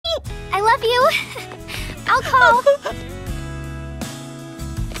love you. I'll call.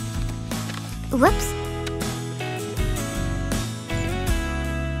 Whoops.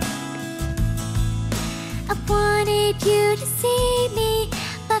 I wanted you to see me,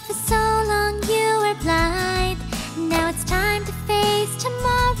 but for so long you were blind. Now it's time to face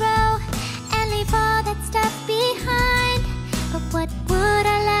tomorrow and leave all that stuff behind. But what would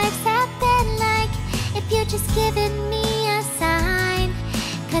our lives have been like if you just given me a sign?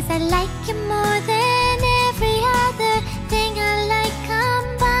 'Cause I like you more than every other thing I like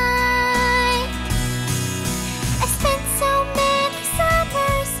combined. I spent so many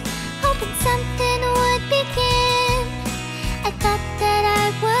summers hoping something would begin. I thought that I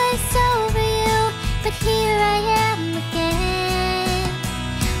was over you, but here I am again.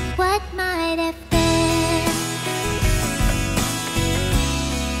 What might have been?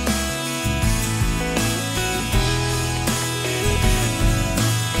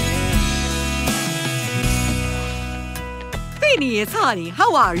 Phineas, honey,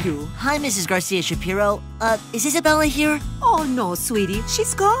 how are you? Hi, Mrs. Garcia Shapiro. Is Isabella here? Oh, no, sweetie,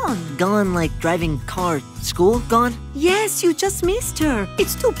 she's gone. Gone like driving car. School gone? Yes, you just missed her.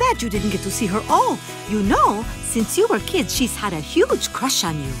 It's too bad you didn't get to see her off. You know, since you were kids, she's had a huge crush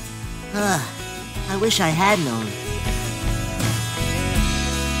on you. I wish I had known.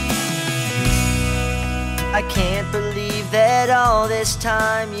 I can't believe that all this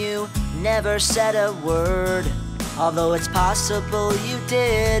time you never said a word. Although it's possible you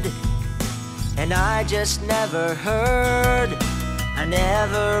did, and I just never heard. I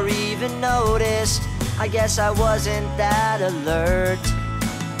never even noticed. I guess I wasn't that alert.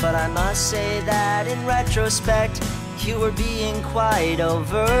 But I must say that in retrospect, you were being quite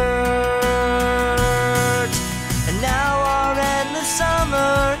overt. And now our endless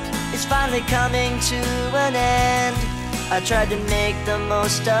summer is finally coming to an end. I tried to make the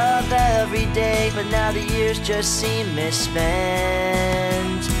most of every day, but now the years just seem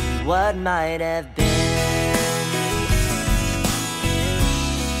misspent. What might have been?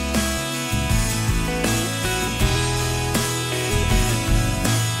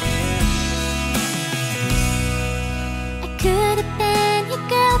 I could have been your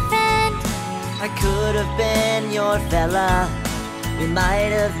girlfriend. I could have been your fella. We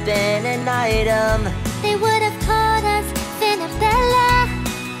might have been an item. They would have called us Annabella.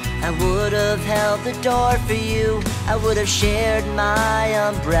 I would have held the door for you. I would have shared my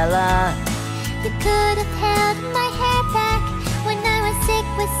umbrella. You could have held my hair back when I was sick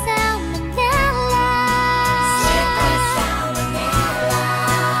with salmonella. Sick with salmonella.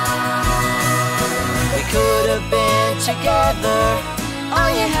 We could have been together.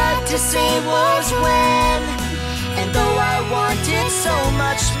 All you had to say was when. And though I wanted so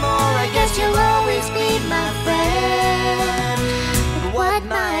much more, I guess you'll always be my friend. What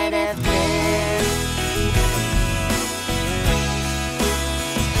might have been?